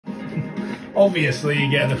Obviously,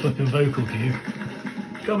 you get the flipping vocal cue.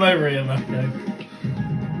 Come over here, Mako.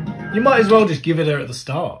 You might as well just give it her at the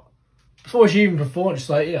start. Before she even performs, just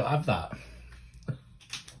like, yeah, have that.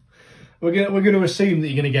 We're gonna assume that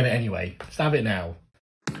you're gonna get it anyway. Just have it now.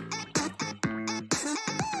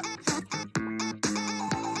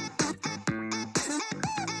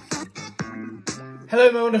 Hello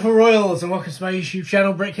my wonderful royals and welcome to my YouTube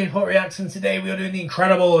channel Brick K-Pop Reacts, and today we are doing the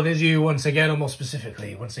incredible NiziU once again, or more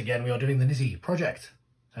specifically, once again we are doing the Nizi Project,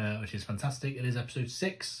 which is fantastic. It is episode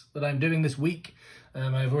 6 that I'm doing this week.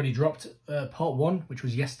 I've already dropped part 1, which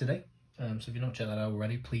was yesterday. So if you've not checked that out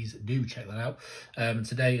already, please do check that out. And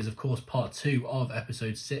today is of course part 2 of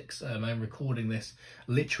episode 6. I'm recording this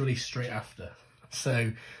literally straight after.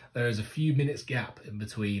 So there is a few minutes gap in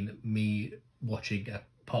between me watching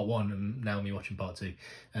part 1 and now me watching part 2.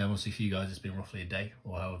 Obviously for you guys it's been roughly a day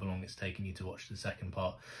or however long it's taken you to watch the second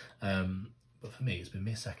part. But for me it's been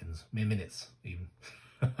mere seconds, mere minutes even.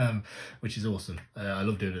 Which is awesome. I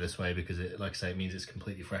love doing it this way because it, like I say, it means it's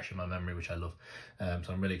completely fresh in my memory, which I love.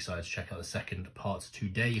 So I'm really excited to check out the second part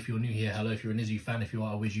today. If you're new here, hello. If you're a NiziU fan, if you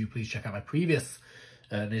are, with you, please check out my previous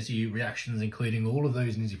NiziU reactions, including all of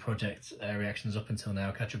those Nizi Project reactions up until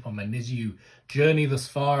now. Catch up on my NiziU journey thus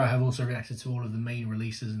far. I have also reacted to all of the main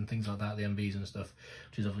releases and things like that, the MVs and stuff,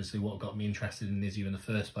 which is obviously what got me interested in NiziU in the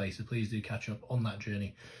first place. So please do catch up on that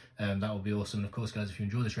journey. That would be awesome. And of course, guys, if you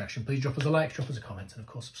enjoy this reaction, please drop us a like, drop us a comment, and of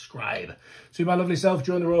course, subscribe to my lovely self.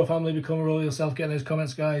 Join the royal family, become a royal yourself. Get in those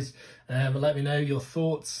comments, guys. But let me know your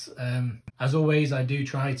thoughts. As always, I do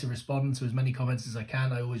try to respond to as many comments as I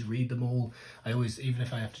can. I always read them all. I always, even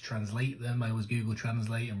if I have to translate them, I always Google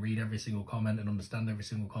Translate and read every single comment and understand every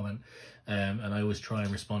single comment. And I always try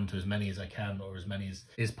and respond to as many as I can, or as many as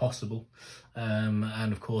is possible.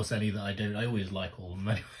 And of course, any that I don't, I always like all of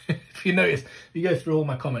them. If you notice, if you go through all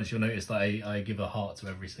my comments, you'll notice that I give a heart to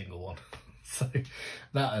every single one. So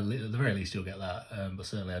that, at the very least, you'll get that. But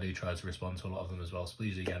certainly I do try to respond to a lot of them as well. So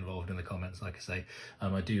please do get involved in the comments, like I say.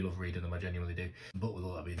 I do love reading them, I genuinely do. But with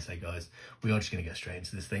all that being said, guys, we are just going to get straight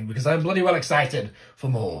into this thing because I'm bloody well excited for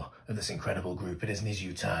more of this incredible group. It is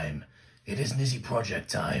NiziU time. It is Nizi Project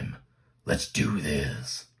time. Let's do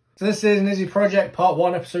this. So this is Nizi Project Part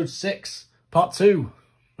 1, Episode 6. Part 2,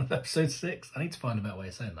 Episode 6. I need to find a better way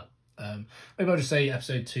of saying that. Maybe I'll just say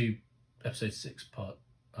Episode 2, Episode 6 Part...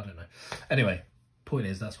 I don't know. Anyway, point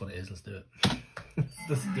is, that's what it is. Let's do it.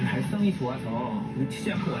 Let's do it.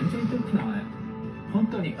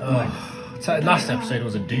 Last episode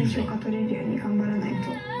was a doozy.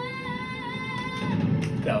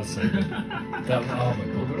 That was so good. That, oh my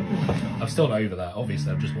god. I'm still not over that.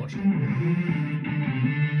 Obviously, I've just watched it.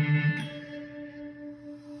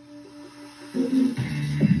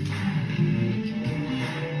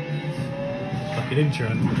 Fucking intro.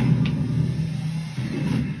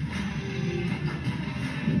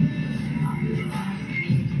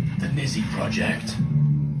 The Nizi Project.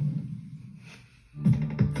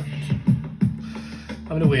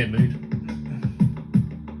 I'm in a weird mood.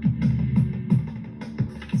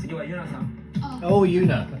 Oh,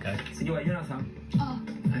 Yuna. Okay.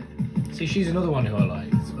 See, she's another one who I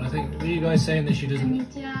like. But I think, were you guys saying that she doesn't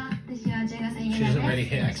really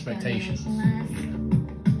hit expectations?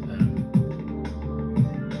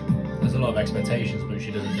 There's a lot of expectations, but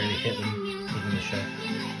she doesn't really hit them within the show.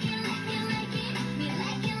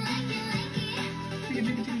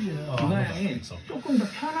 Oh, I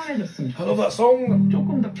love that song.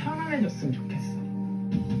 조금 더 편안해졌으면 좋겠어.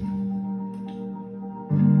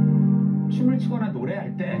 춤을 추거나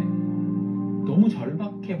노래할 때 너무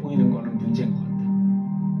절박해 보이는 거는 문제인 것 같아.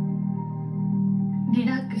 リ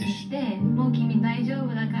ラックスしてもう君大丈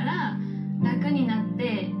夫だから楽になっ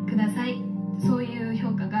てください。そういう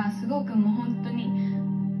評価がすごくもう本当に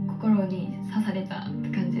心に刺されたって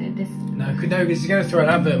感じです。No, because he's going to throw an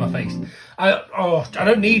advert in my face. I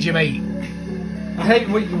don't need you, mate. I hate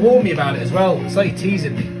what you warned me about it as well. It's like you're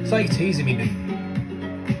teasing me. It's like you're teasing me, mate.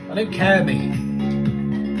 I don't care, mate.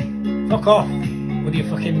 Fuck off with your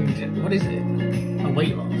fucking, what is it? A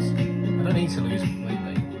weight loss. I don't need to lose weight,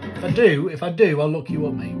 mate. If I do, I'll look you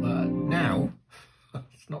up, mate. But now,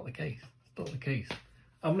 it's not the case. It's not the case.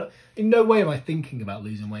 I'm not, in no way am I thinking about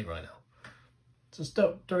losing weight right now. So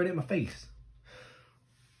stop throwing it in my face.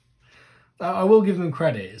 I will give them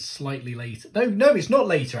credit, it's slightly later. No, it's not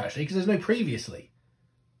later actually, because there's no previously.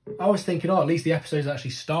 I was thinking, oh, at least the episodes actually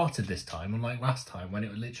started this time, unlike last time when it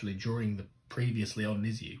was literally during the previously on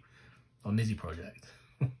NiziU, on Nizi Project.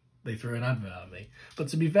 They threw an advert at me. But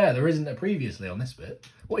to be fair, there isn't a previously on this bit.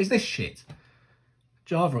 What is this shit?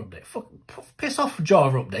 Java update. Fuck, piss off,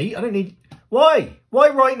 Java update. I don't need... Why? Why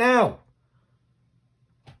right now?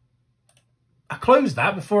 I closed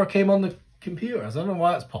that before I came on the computer. I don't know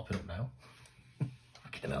why it's popping up now.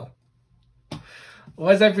 Fucking hell.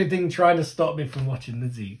 Why is everything trying to stop me from watching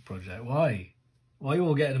Nizi Project? Why? Why are you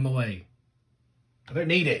all getting them away? I don't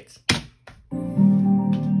need it.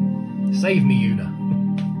 Save me, Yuna.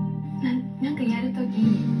 なんかやると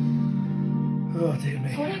き Oh dear me.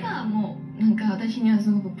 それがもうなんか私にはす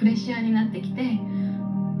ごくプレッシャーになってきて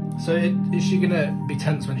So is she gonna be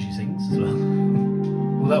tense when she sings as well?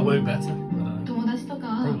 Will that work better? I don't know. 友達とか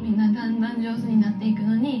はみんなだんだん上手になっていく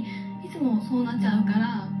のにいつもそうなっちゃうか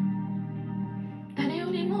ら誰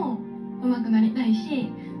よりも上手くなりたい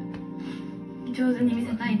し上手に見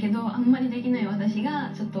せたいけどあんまりできない私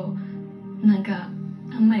がちょっとなんか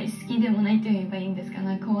あんまり好きでもないと言えばいいんですか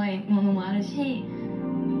ね怖いものもあるし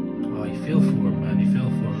Oh, you feel for them, man. You feel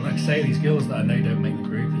for them. Like I say, these girls that I know don't make the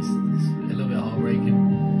group, it's a little bit heartbreaking.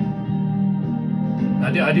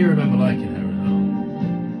 I do remember liking her as well.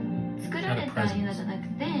 作られたユナじゃなく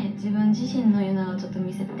て自分自身のユナをちょっと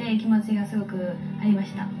見せて気持ちがすごくありま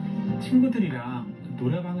した 친구들이랑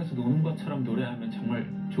노래방에서 노는 것처럼 노래하면 정말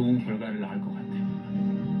좋은 결과를 낳을 것 같아요.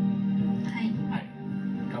 はい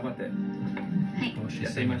頑張って はい What's she や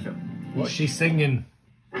ってみま singing? しょう What's she singing?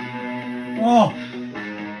 Oh!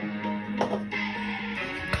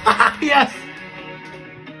 Yes!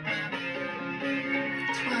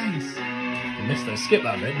 Twice. I missed that. Skip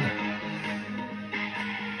that bit, didn't I?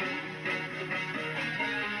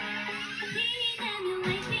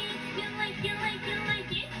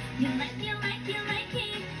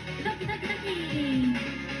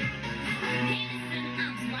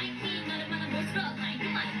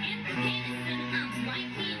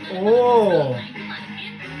 Oh!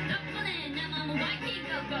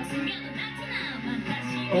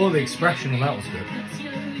 Oh, the expression on that was good.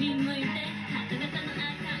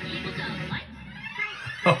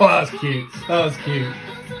 Oh, that was cute. That was cute.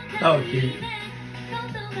 That was cute.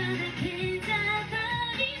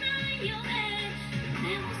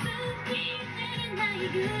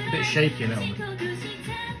 Bit shaky now.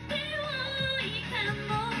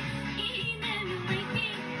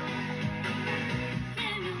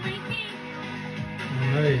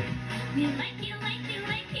 No.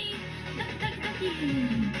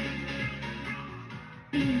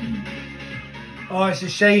 Oh, it's a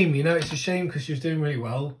shame, you know, it's a shame because she was doing really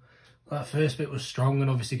well. That first bit was strong and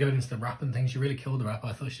obviously going into the rap and things, she really killed the rap.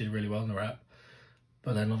 I thought she did really well in the rap.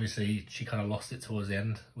 But then obviously she kind of lost it towards the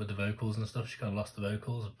end with the vocals and stuff. She kind of lost the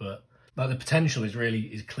vocals, but like the potential is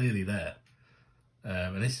clearly there.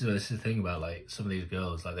 And this is the thing about like some of these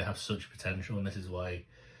girls, like they have such potential, and this is why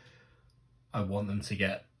I want them to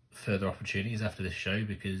get further opportunities after this show,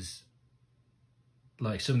 because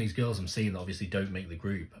like some of these girls I'm seeing that obviously don't make the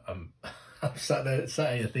group, I'm sat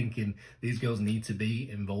here thinking these girls need to be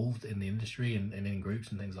involved in the industry and in groups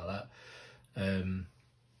and things like that.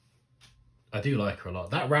 I do like her a lot.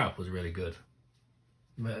 That rap was really good.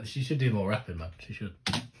 She should do more rapping, man. She should.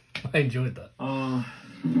 I enjoyed that.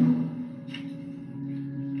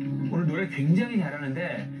 오늘 노래 굉장히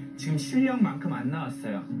잘하는데 지금 실력만큼 안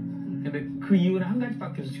나왔어요. 근데 그 이유는 한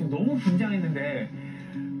가지밖에 없어. 지금 너무 긴장했는데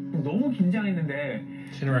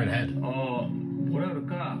She's in her own head. 뭐라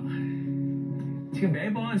그럴까? 지금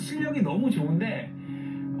매번 실력이 너무 좋은데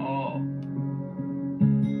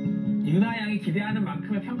유나 양이 기대하는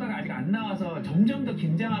만큼의 평가가 아직 안 나와서 점점 더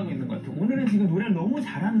긴장하고 있는 것 같아요. 오늘은 지금 노래를 너무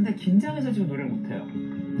잘하는데 긴장해서 지금 노래를 못해요.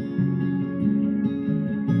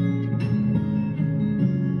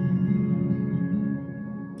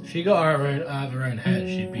 If she got her own, out of her own head,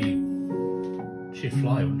 she'd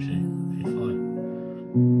fly, wouldn't she? She'd fly.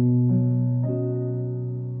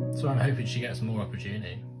 So I'm hoping she gets more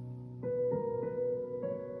opportunity.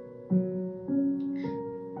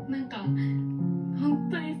 なんか本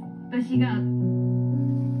当に私が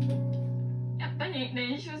やっぱり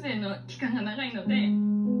練習生の期間が長いので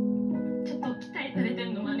ちょっと期待されて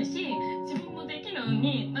るのもあるし自分もできるの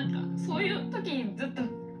になんかそういう時にずっと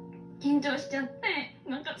緊張しちゃって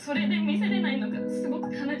なんかそれで見せれないのがすご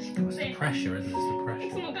く悲しくて Pressure, isn't it? It's the pressure. い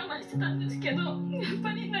つも我慢してたんですけどやっ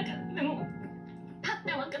ぱりなんかでもパッ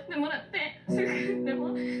て分かってもらってすぐでも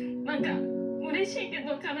なんか嬉しいけ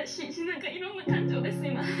ど悲しいしなんかいろんな感情です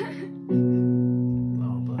今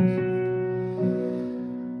Oh, bless.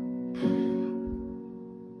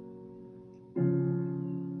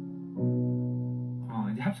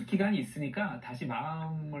 이제 합숙 기간이 있으니까 다시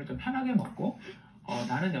마음을 좀 편하게 먹고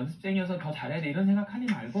나는 연습생이어서 더 잘해야 돼 이런 생각하지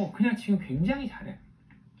말고 그냥 지금 굉장히 잘해.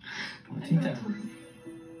 진짜.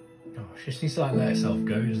 Oh, she just needs to like let herself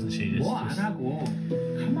go, doesn't she? 뭐 안 하고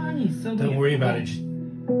가만히 있어도 Don't worry about it. Just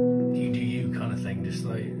you do you kind of thing. Just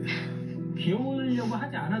like 귀여우려고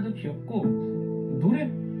하지 않아도 귀엽고 노래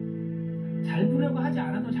잘 부르려고 하지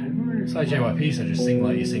않아도 잘 부를 It's like JYP said, just sing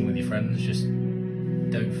like you sing with your friends. Just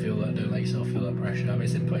don't let yourself feel that pressure. I mean,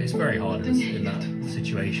 it's very hard in that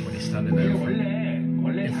situation when you're standing there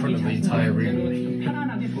in front of the entire room.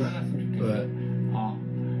 편안하게 돌아갔으면 좋겠어.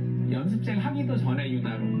 연습생 하기도 전에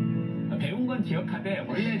유나로 배운 건 기억하되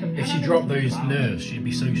원래 좀 If she dropped those nerves, she'd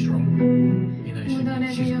be so strong. You know, she's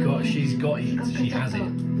got it. She has it.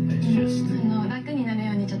 It's just. 楽になる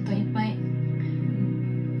ようにちょっといっぱい。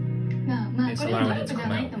まあこれは悪くじゃ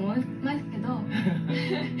ないと思いますけど、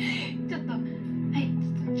ちょっとはい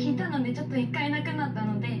弾いたのでちょっと一回なくなった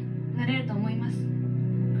ので慣れると思います。お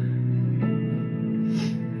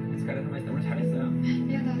疲れ様でした。俺잘했어요。あ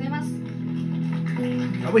りがとうございます。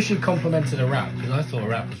 I wish you'd complimented a rap because I thought a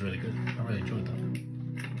rap was really good. I really enjoyed that.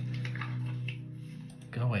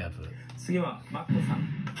 Go away, advert. 次はマコさん。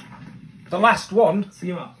 The last one.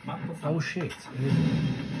 次はマコさん。 Oh shit.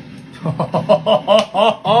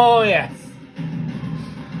 Oh yes.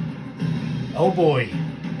 Oh boy.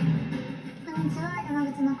 こんにちは、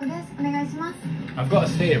山口まこです。お願いします。 I've got a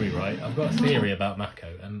theory, right? I've got a theory about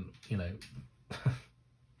Mako, and you know,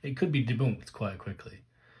 it could be debunked quite quickly.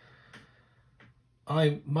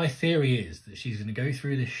 My theory is that she's going to go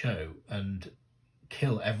through this show and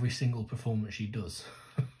kill every single performance she does.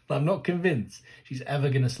 I'm not convinced she's ever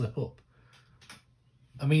going to slip up.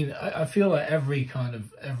 I mean, I feel like every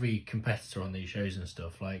competitor on these shows and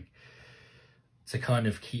stuff, like, to kind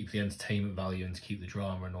of keep the entertainment value and to keep the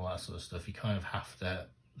drama and all that sort of stuff, you kind of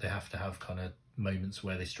they have to have kind of moments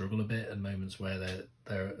where they struggle a bit and moments where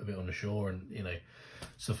they're a bit unsure and, you know,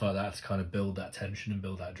 stuff like that to kind of build that tension and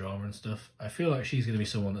build that drama and stuff. I feel like she's going to be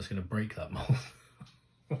someone that's going to break that mold.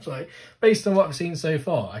 It's like, based on what I've seen so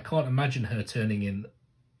far, I can't imagine her turning in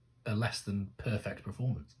a less than perfect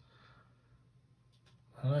performance.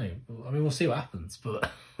 I don't know. I mean, we'll see what happens,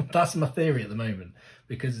 but that's my theory at the moment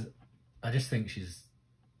because I just think she's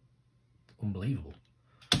unbelievable.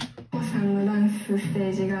 おさんのダンスステ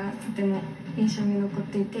ージがとても印象に残っ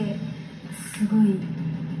ていて、すごい。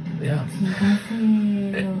 Yeah. 男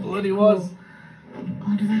性の Bloody was.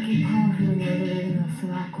 あれだけパワフルに踊れるのはす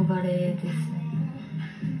ごい憧れですね。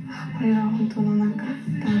これが本当のなんかダン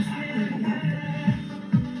サーなんだなって。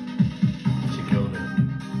 She killed it.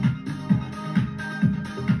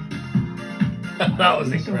 That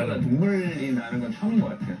was incredible. 눈물이 나는 건 처음인 것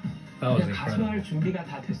같아요. That was incredible. 가수할 준비가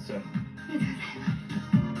다 됐어요.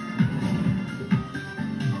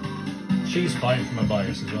 She's fighting for my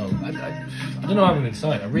bias as well. I don't know how I'm going to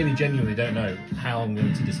decide. I really genuinely don't know how I'm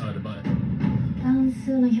going to decide about it. ダン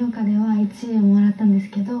スの評価では1位をもらったんです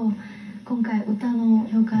けど、今回歌の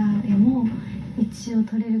評価でも1位を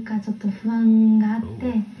取れるかちょっと不安があっ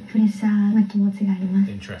てプレッシャーな気持ちがありま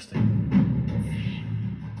す。 Interesting.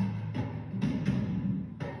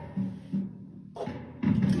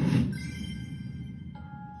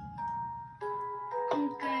 今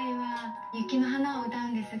回は雪の花を歌う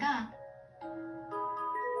んですが、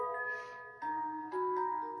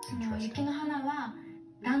雪の花は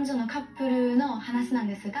男女のカップルの話なん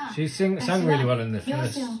ですが、 She sang really well in the 両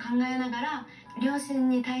first. 親を考えながら両親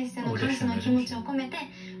に対しての感謝の気持ちを込めて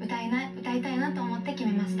歌いたいなと思って決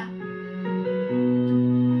めました。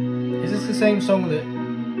 Is this the same song that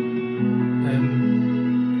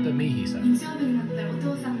Mihi sang? 日曜日になったらお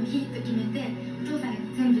父さんの日と決めてお父さんが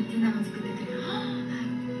全部ディナーを作ってくれる。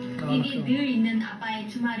일이 늘 있는 아빠의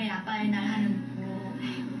주말에 아빠의 날 하는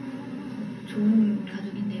좋은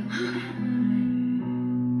가족인데요.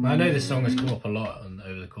 I know this song has come up a lot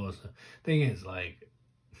over the course. The thing is, like,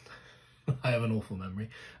 I have an awful memory,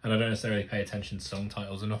 and I don't necessarily pay attention to song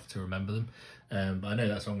titles enough to remember them. But I know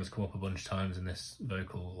that song has come up a bunch of times in this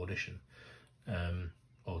vocal audition,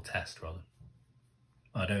 or test rather.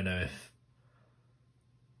 I don't know if.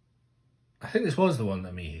 I think this was the one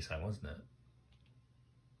that Mihi sang, wasn't it?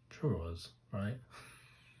 Sure it was, right?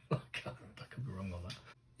 I could be wrong on that.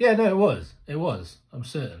 Yeah, no, it was. It was. I'm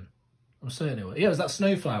certain it was. Yeah, it was that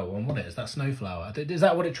Snowflower one, wasn't it? It's that Snowflower. Is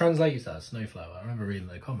that what it translates as, Snowflower? I remember reading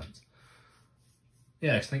the comments.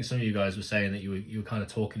 Yeah, because I think some of you guys were saying that you were kind of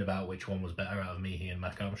talking about which one was better out of Mihi and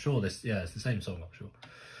Mako. I'm sure it's the same song, I'm sure.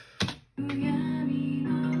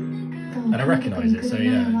 And I recognise it, so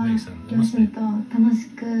yeah, it makes sense. It must be. 楽し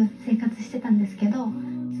く生活してたんですけど、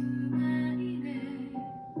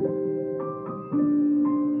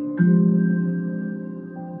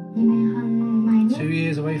2年半前に 2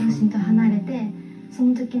 years away 両親 from. と離れて、そ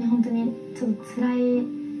の時に本当にちょっと辛い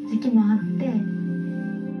時期もあって、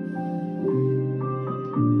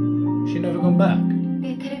 She never gone back.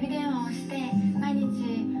 でテレビ電話をして毎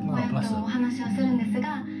日親とお話をするんです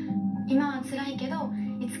が、今は辛いけど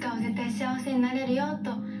いつかは絶対幸せになれるよ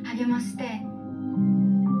と励まして、ち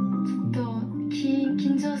ょっと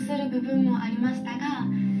緊張する部分もありましたが、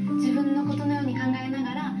自分のことのように考えな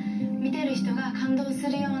がら見てる人が感動す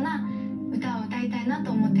るような歌を歌いたいな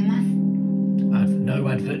と思ってます。No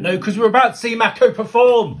advert, no, because we're about to see Mako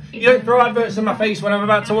perform. You don't throw adverts in my face when I'm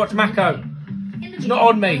about to watch Mako. It's not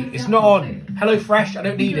on, mate. It's not on. Hello Fresh, I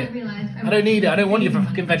don't need it. I don't need it. I don't want your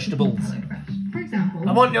fucking vegetables. I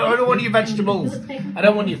don't want your vegetables. I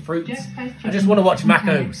don't want your fruits. I just want to watch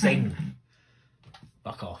Mako sing.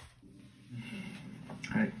 Fuck off.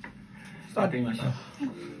 Fucking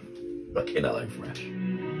Hello Fresh.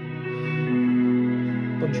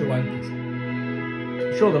 Bunch of wankers.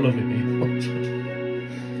 I'm sure they're lovely people.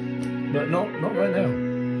 But not right now.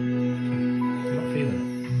 I'm not feeling it.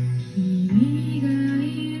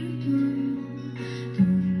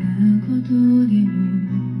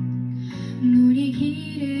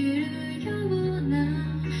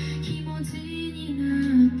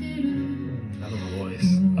 I love her voice.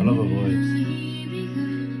 I love her voice.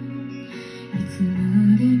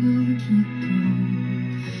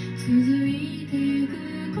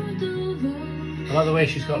 I like the way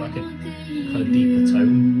she's got like a kind of deeper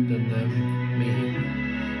tone than me.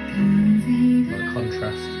 Like a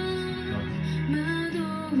contrast.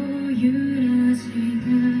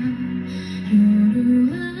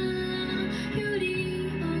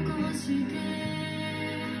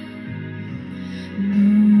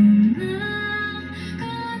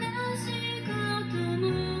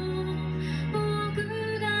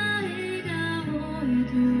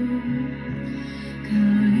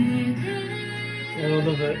 I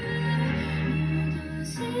love it.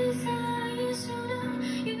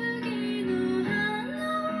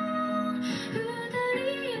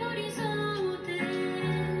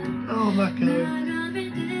 Oh, Mako.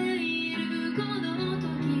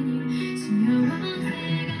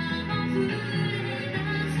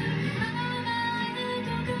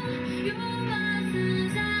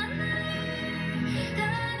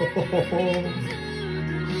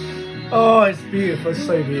 Oh, it's beautiful. It's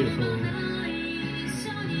so beautiful.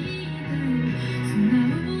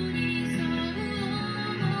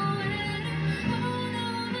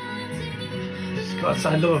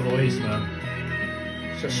 I love her voice, man.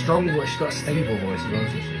 She's got a strong voice, she's got a stable voice as well,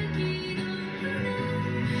 hasn't she?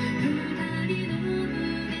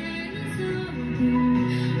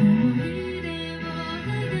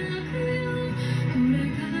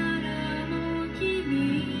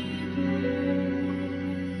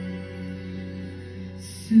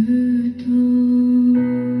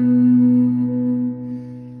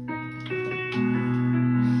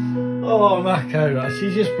 Oh, Mako, she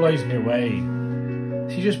just blows me away.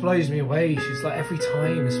 She just blows me away. She's like, every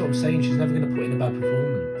time, that's what I'm saying, she's never going to put in a bad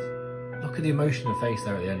performance. Look at the emotion in her face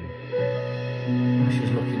there at the end. When she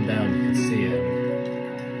was looking down, you could see it.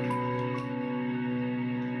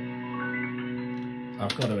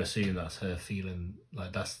 I've got to assume that's her feeling,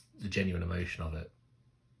 like that's the genuine emotion of it.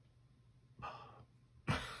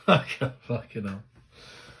 I can't fucking hell.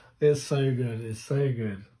 It's so good, it's so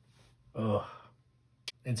good. Oh.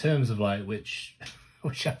 In terms of like which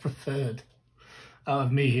I preferred out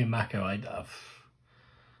of Mihi and Mako, I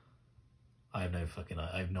have no fucking,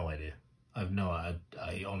 I have no idea.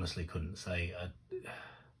 I honestly couldn't say.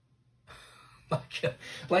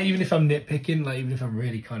 Like even if I'm nitpicking, like even if I'm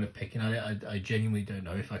really kind of picking at it, I genuinely don't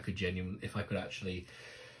know if I could actually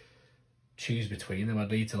choose between them.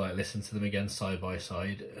 I'd need to like listen to them again side by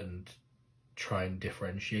side and try and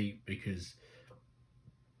differentiate, because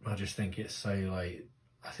I just think it's so like,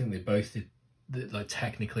 I think they both did, like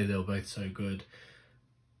technically they were both so good.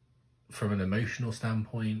 From an emotional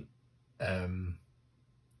standpoint,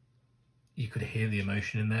 you could hear the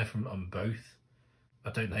emotion in there on both. I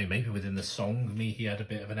don't know, maybe within the song, he had a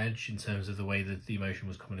bit of an edge in terms of the way that the emotion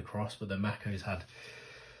was coming across, but then Mako's had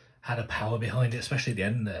a power behind it, especially at the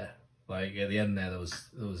end there. Like at the end there was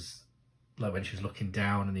like when she was looking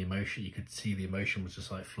down and the emotion, you could see the emotion was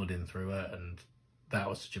just like flooding through her, and that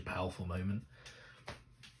was such a powerful moment.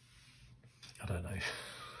 I don't know.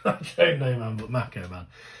 I don't know, man, but Mako, man,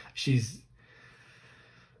 she's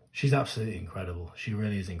absolutely incredible. She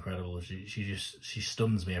really is incredible. She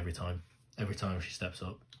stuns me every time. Every time she steps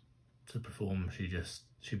up to perform,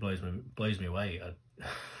 she blows me away.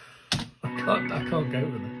 I can't go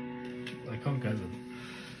with it. I can't go with it.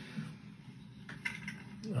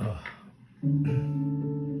 Oh.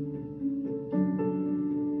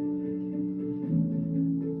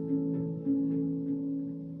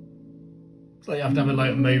 It's like you have to have a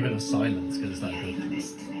moment of silence because it's that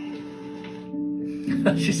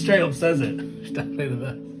good. She straight up says it. She's definitely the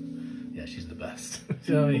best. Yeah, she's the best. Do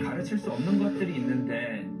you know what I mean? 가르칠 수 없는 것들이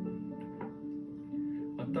있는데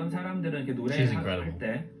어떤 사람들은 이렇게 노래를 할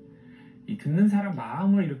때 이 듣는 사람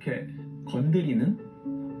마음을 이렇게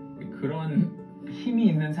건드리는 그런 힘이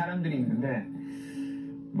있는 사람들이 있는데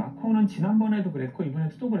마코는 지난번에도 그랬고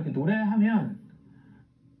이번에도 또 그렇게 노래하면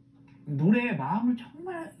노래의 마음을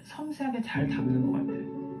정말 섬세하게 잘 담는 것 같아.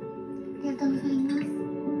 ありがとうございます。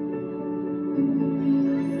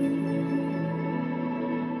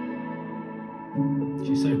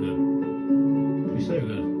 She's so good. She's so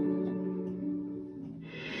good.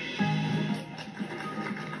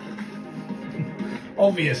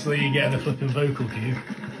 Obviously, you get the flipping vocal cue.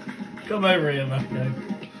 Come over here, Mako.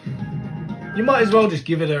 You might as well just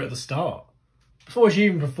give it her at the start. Before she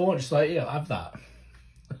even performs, just like, yeah, have that.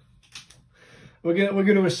 We're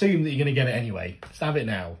gonna assume that you're gonna get it anyway. Just have it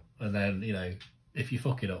now, and then, you know, if you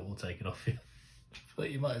fuck it up, we'll take it off you. But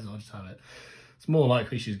you might as well just have it. It's more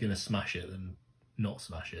likely she's gonna smash it than not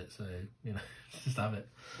smash it, so, you know, just have it.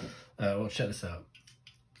 Well, check this out.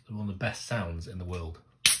 One of the best sounds in the world.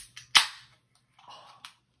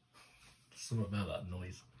 Something about that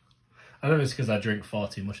noise. I don't know if it's because I drink far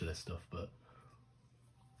too much of this stuff, but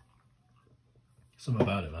something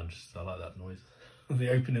about it, man. Just I like that noise. The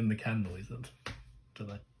opening the can noise. I don't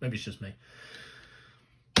know. Maybe it's just me.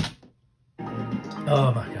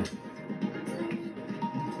 Oh my god.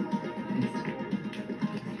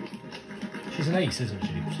 She's an ace, isn't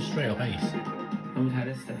she? She's straight up ace. 너무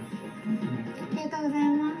잘했어요. ありがとうござい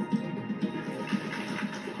ます。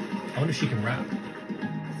 I wonder if she can rap.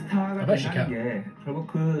 스타가 I bet she 된다는 can. 게 결국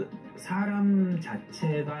그 사람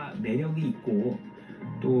자체가 매력이 있고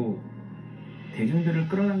또 대중들을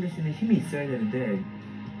끌어당길 수 있는 힘이 있어야 되는데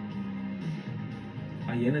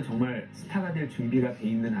얘는 정말 스타가 될 준비가 돼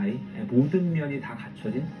있는 아이, 모든 면이 다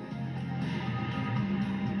갖춰진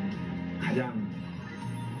가장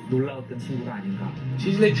놀라웠던 친구가 아닌가.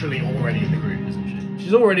 She's literally already in the group, isn't she?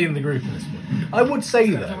 She's already in the group in this one. I would say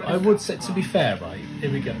though, I would say, to be fair, right,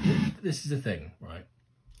 here we go. This is the thing, right?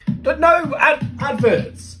 But no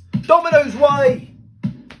adverts. Domino's, why?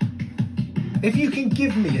 If you can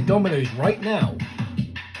give me a Domino's right now,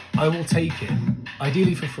 I will take it.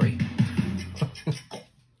 Ideally for free.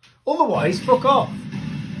 Otherwise, fuck off.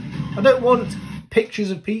 I don't want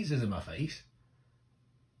pictures of pizzas in my face.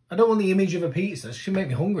 I don't want the image of a pizza. It should make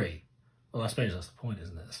me hungry. Well, I suppose that's the point,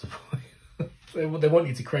 isn't it? That's the point. They want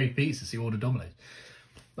you to crave pizza, so you order Domino's.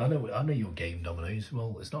 I know your game, Domino's.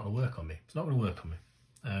 Well, it's not going to work on me. It's not going to work on me.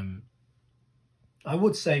 I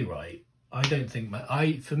would say, right, I don't think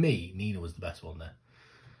for me, Nina was the best one there.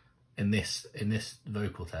 In this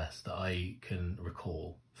vocal test that I can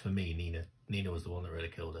recall, for me, Nina was the one that really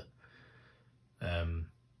killed it.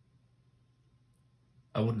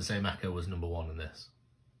 I wouldn't say Mako was number one in this.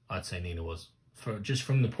 I'd say Nina was.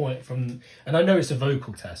 And I know it's a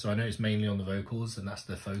vocal test, so I know it's mainly on the vocals and that's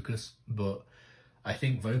the focus, but I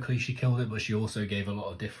think vocally she killed it, but she also gave a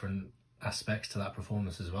lot of different aspects to that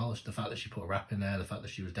performance as well. The fact that she put a rap in there, the fact that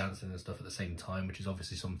she was dancing and stuff at the same time, which is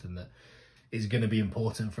obviously something that is going to be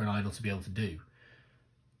important for an idol to be able to do.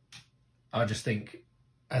 I just think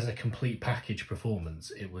as a complete package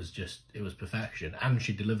performance, it was perfection, and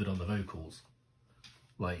she delivered on the vocals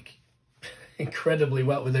like incredibly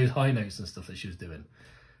well with those high notes and stuff that she was doing,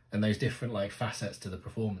 and those different like facets to the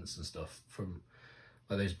performance and stuff, from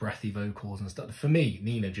like those breathy vocals and stuff. For me,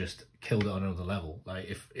 Nina just killed it on another level. Like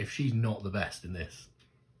if she's not the best in this,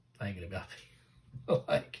 I ain't gonna be happy.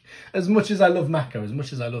 Like, as much as I love Mako, as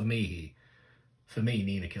much as I love Mihi, for me,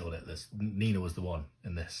 Nina killed it. Nina was the one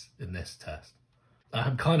in this test.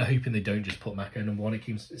 I'm kind of hoping they don't just put Mako number one.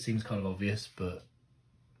 It seems kind of obvious,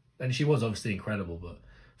 and she was obviously incredible, but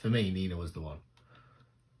for me, Nina was the one.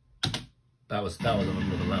 That was on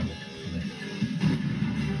another level for me.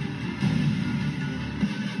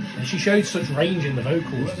 And she showed such range in the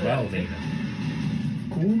vocals as well, Nina.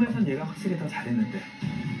 고음에선 얘가 확실히 더 잘했는데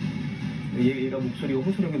얘가 목소리가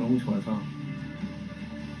호소력이 너무 좋아서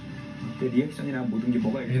그 리액션이나 모든 게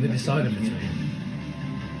뭐가 I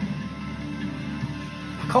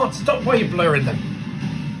can't stop why you're blurring them.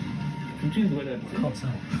 둘 중에 누가 잘했지? I can't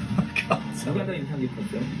tell. 누가 더 인상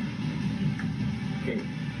깊었어요? 오케이.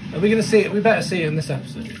 Are we going to see it? We better see it in this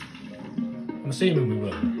episode. I'm assuming we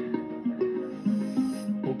will.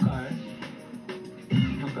 보컬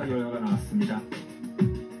평가 결과가 나왔습니다.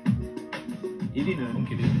 1위는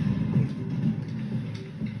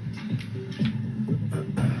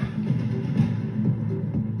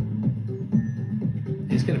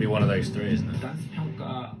It's going to be one of those three, isn't it? 댄스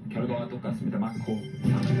평가 결과가 똑같습니다. 마코.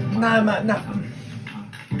 No.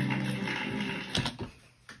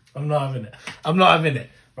 I'm not having it.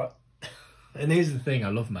 Right. And here's the thing, I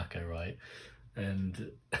love Mako, right?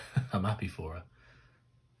 And I'm happy for her.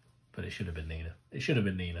 But it should have been Nina.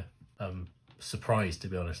 surprised, to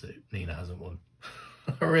be honest, that Nina hasn't won.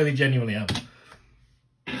 I really genuinely am.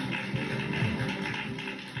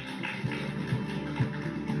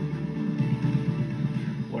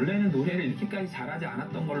 원래는 노래를 이렇게까지 잘하지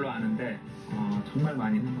않았던 걸로 아는데 정말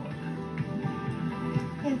많이 는 것 같아요.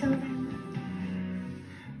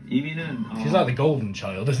 이미는 She's like the golden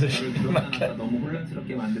child, isn't she? 저를 기억나서 너무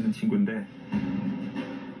혼란스럽게 만드는 친구인데.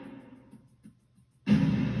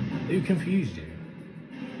 Who confused you?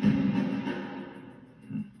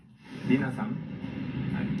 니나상.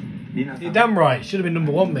 니나상. You're damn right. Should have been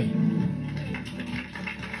number one, mate.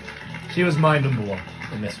 She was my number one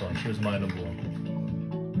in this one. She was my number one.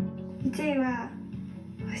 1位は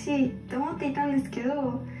欲しいと思っていたんですけ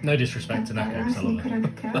ど、 No disrespect to Nako, 足 because I に love 比べ her.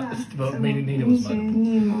 たら But Nina was my number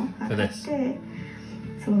 22位も当た for っ this. て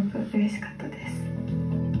すごく嬉しかったです。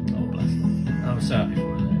 Oh, bless her. I'm so happy for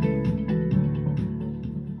her.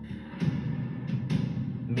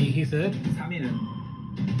 Mihi third. 3위는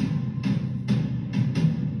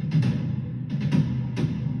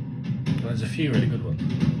Well, there's a few really good ones.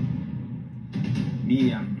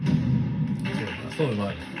 미양. I thought we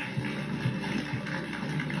might.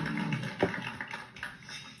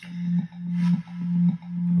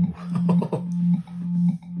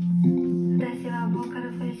 私はボーカ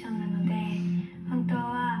ルポジションなので、本当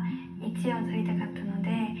は1位を取りたかったので、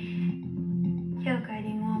評価よ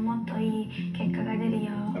りももっといい結果が出る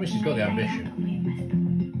よう I mean, she's got the 思い ambition. と思いました。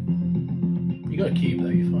 You got to keep though.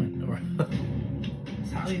 You're fine. Don't worry.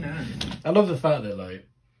 4위는 I love the fact that, like,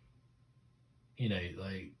 you know,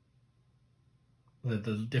 like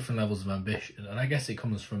the different levels of ambition, and I guess it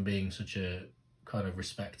comes from being such a kind of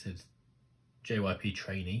respected JYP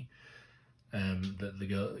trainee. That the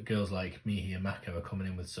girls like Mihi and Mako are coming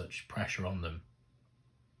in with such pressure on them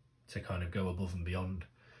to kind of go above and beyond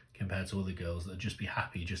compared to other girls that just be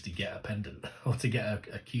happy just to get a pendant or to get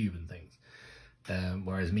a cube and things.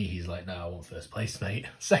 Whereas Mihi's like, no, I want first place, mate.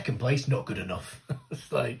 Second place, not good enough.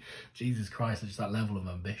 It's like, Jesus Christ, just that level of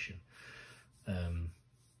ambition. But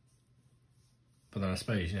then I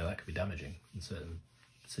suppose, you know, that could be damaging in certain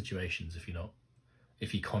situations if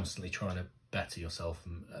you're constantly trying to better yourself.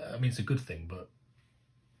 And I mean, it's a good thing, but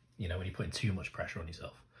you know, when you're putting too much pressure on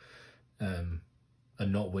yourself, and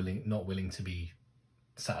not willing to be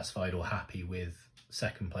satisfied or happy with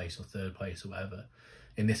second place or third place or whatever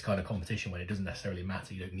in this kind of competition, when it doesn't necessarily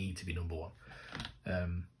matter, you don't need to be number one.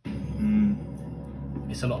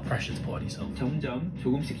 It's a lot of pressure to put on yourself. 점점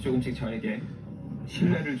조금씩 저에게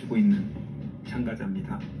신뢰를 주고 있는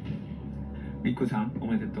참가자입니다. 미쿠상,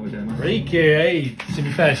 오메데또 고자이마스. Riki, hey, to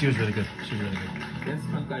be fair, she was really good. She was really good. 댄스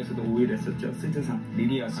평가에서도 5위를 했었죠. 스즈상,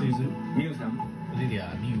 리리아상, Suzu. 미우상.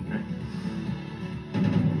 Lydia, Mew. 네.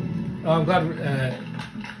 Oh, I'm glad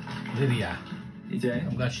Lydia. 이제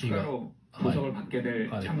I'm glad she got 추가로 보석을 받게 될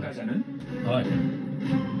high 참가자는 I like it.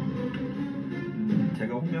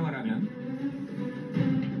 제가 혼명을 하면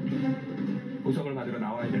보석을 받으러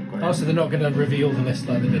나와야 될 거예요. Oh, so they're not going to reveal the list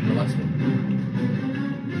like they did in the last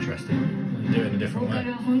one. Interesting. They do it in a ボ different ーカ way.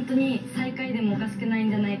 ルは本当に最下位でもおかしくないん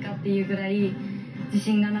じゃないかっていうぐらい自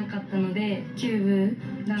信がなかったので、キュー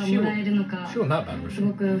ブがもらえるのか She wasn't that bad, was す she?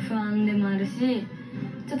 ごく不安でもあるし、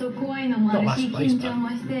ちょっと怖いのもあるし、 Not last place, 緊張も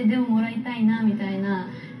してでももらいたいなみたいな、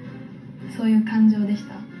そういう感情でし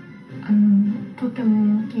た。とて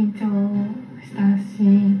も緊張したし、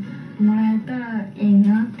もらえたらいい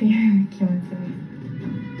なっていう気持ちです。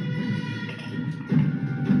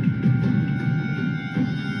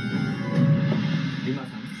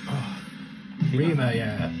리마상. Rima,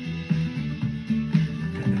 yeah.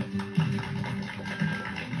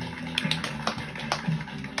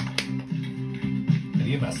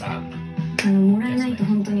 Rima-san. もらえないと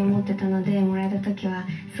本当に思ってたので、もらえた時は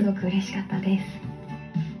すごく嬉しかったです。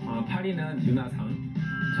 8위는 유나상.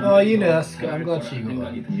 Oh, Yuna, that's good. I'm glad she got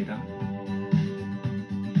생각이 듭니다.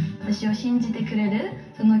 私を信じてくれる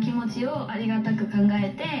その気持ちをありがたく考え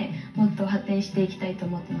て、もっと発展していきたいと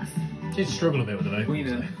思ってます。 She'd struggle a bit with the vocals.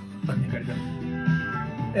 9위는 though. 히카리상.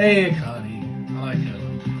 Hey, Cardi. I like her.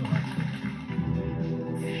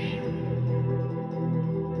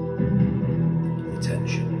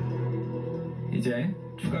 Attention. 이제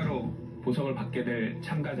추가로 보석을 받게 될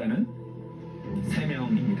참가자는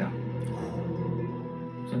 3명입니다.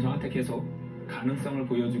 전 저한테 계속 가능성을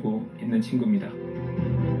보여주고 있는 친구입니다.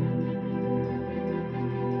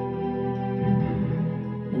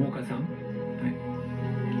 모모카상. 네.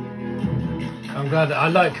 I'm glad that I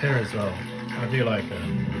like her as well. I do like her.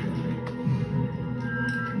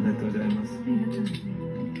 네, 또 고자이마스.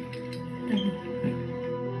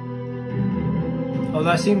 Oh,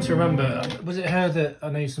 I seem to remember, was it her that, I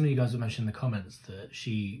know some of you guys have mentioned in the comments that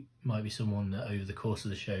she might be someone that over the course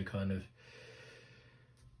of the show kind of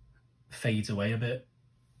fades away a bit.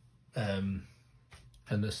 And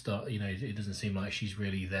the start, you know, it doesn't seem like she's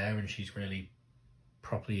really there and she's really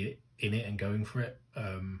properly in it and going for it.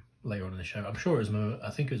 Later on in the show, I'm sure it was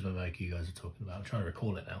I think it was Mako you guys are talking about. I'm trying to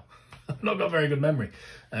recall it now. I've not got a very good memory,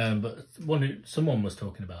 but someone was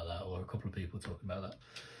talking about that, or a couple of people talking about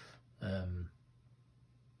that,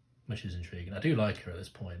 which is intriguing. I do like her at this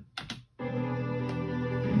point.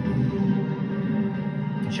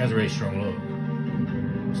 She has a really strong look.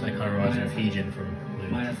 It's like kind of reminds me of Heejin from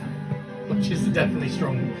Luke, which is definitely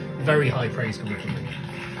strong, very high praise coming from me.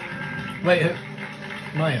 Wait,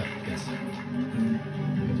 Maya, yes.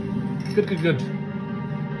 Good.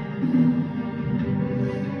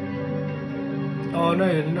 Oh no,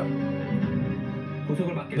 they're not.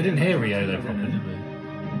 We didn't hear Rio though properly, did we? I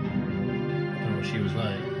don't know what she was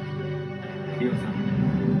like.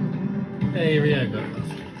 Hey, Rio got it.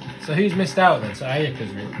 So who's missed out then? So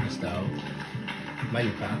Ayaka's missed out.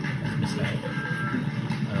 Mayuka has missed out.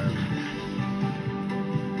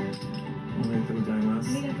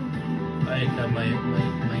 Ayaka, Mayuka.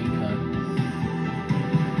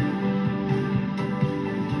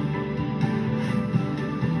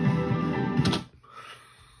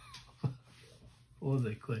 Was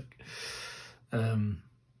it quick?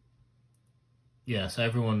 Yeah, so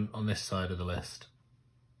everyone on this side of the list.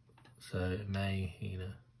 So May,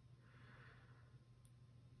 Hina.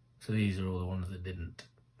 So these are all the ones that didn't.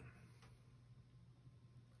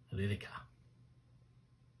 Lilika.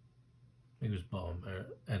 I think it was bottom.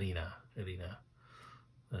 Elina.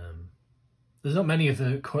 There's not many of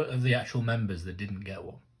the actual members that didn't get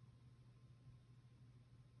one.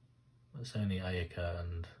 It's only Ayaka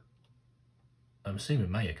and I'm assuming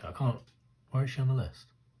Mayuka. I can't. Where is she on the list?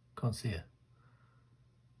 Can't see her.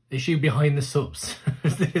 Is she behind the subs?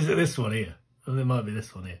 Is it this one here? Oh, there might be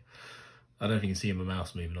this one here. I don't know if you can see my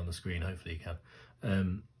mouse moving on the screen. Hopefully you can.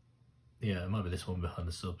 Yeah, it might be this one behind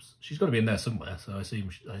the subs. She's got to be in there somewhere, so I assume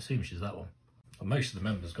she's that one. Well, most of the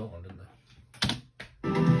members got one, didn't they?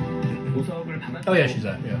 Oh yeah, she's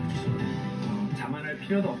there. Yeah. 자만할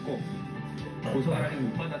필요도 없고 고소를 아직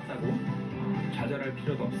못 받았다고 좌절할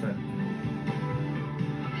필요도 없어요.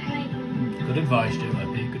 Good advice,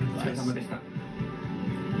 JYP. Good advice.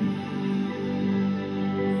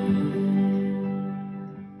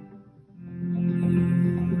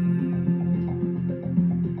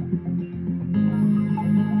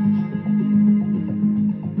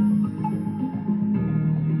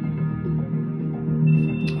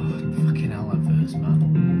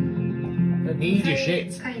 Need your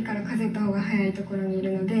shit. 回から風た方が早いところにい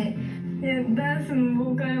るので、いやダンスも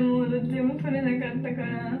ボーカルもどっちも取れなかったか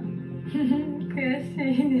ら悔し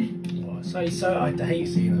いです。So I hate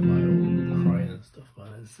seeing them like all crying and stuff,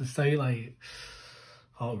 man. It's just so like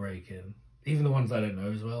heartbreaking. Even the ones I don't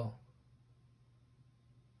know as well.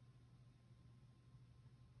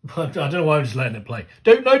 But I don't know why I'm just letting it play.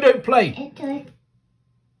 Don't play.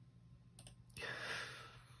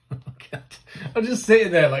 I'm just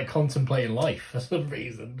sitting there like contemplating life for some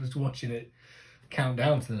reason, just watching it count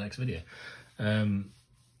down to the next video. Oh,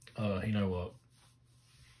 you know what?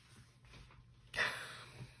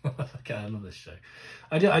 Okay, I love this show.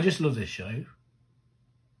 I just love this show.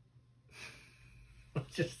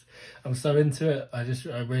 I'm so into it. I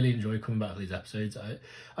really enjoy coming back to these episodes. I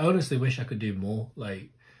honestly wish I could do more.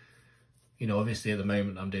 Like, you know, obviously at the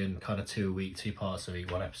moment I'm doing kind of 2 a week, 2 parts a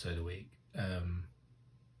week, 1 episode a week.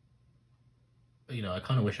 You know, I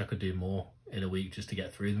kind of wish I could do more in a week just to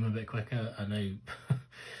get through them a bit quicker. I know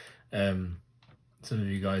some of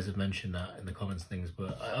you guys have mentioned that in the comments and things,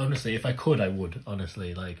 but honestly, if I could, I would,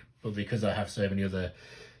 honestly, like, but because I have so many other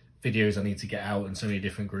videos I need to get out and so many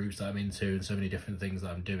different groups that I'm into and so many different things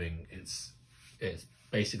that I'm doing, it's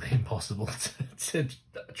basically impossible to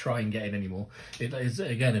try and get in anymore. It is,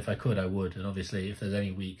 again, if I could, I would, and obviously if there's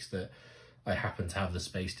any weeks that I happen to have the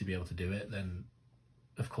space to be able to do it, then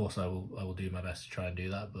of course I will do my best to try and do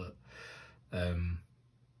that, but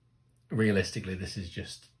realistically this is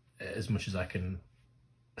just as much as I can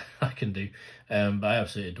do. But I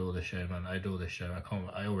absolutely adore this show, man. I adore this show.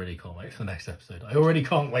 I already can't wait for the next episode. I already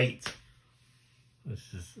can't wait.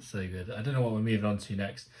 This is so good. I don't know what we're moving on to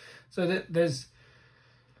next. So there's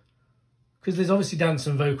obviously dance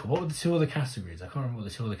and vocal. What were the 2 other categories? I can't remember what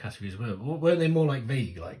the 2 other categories were. Weren't they more like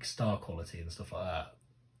vague, like star quality and stuff like that?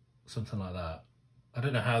 Something like that. I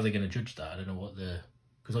don't know how they're going to judge that. I don't know what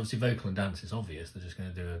because obviously vocal and dance is obvious. They're just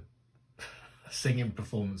going to do a singing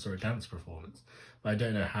performance or a dance performance. But I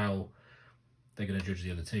don't know how they're going to judge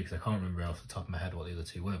the other 2 because I can't remember off the top of my head what the other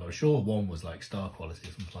 2 were. But I'm sure one was like star quality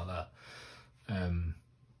or something like that.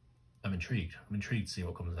 I'm intrigued. I'm intrigued to see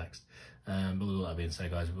what comes next. But with all that being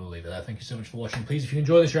said, guys, we'll leave it there. Thank you so much for watching. Please, if you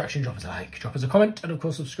enjoy this reaction, drop us a like, drop us a comment, and of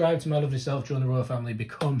course, subscribe to my lovely self. Join the royal family.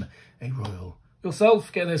 Become a royal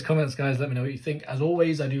yourself. Get in those comments, guys. Let me know what you think. As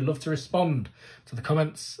always, I do love to respond to the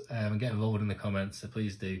comments and get involved in the comments. So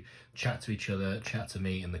please do chat to each other, chat to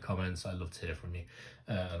me in the comments. I love to hear from you.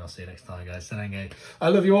 And I'll see you next time, guys. I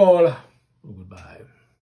love you all. Goodbye.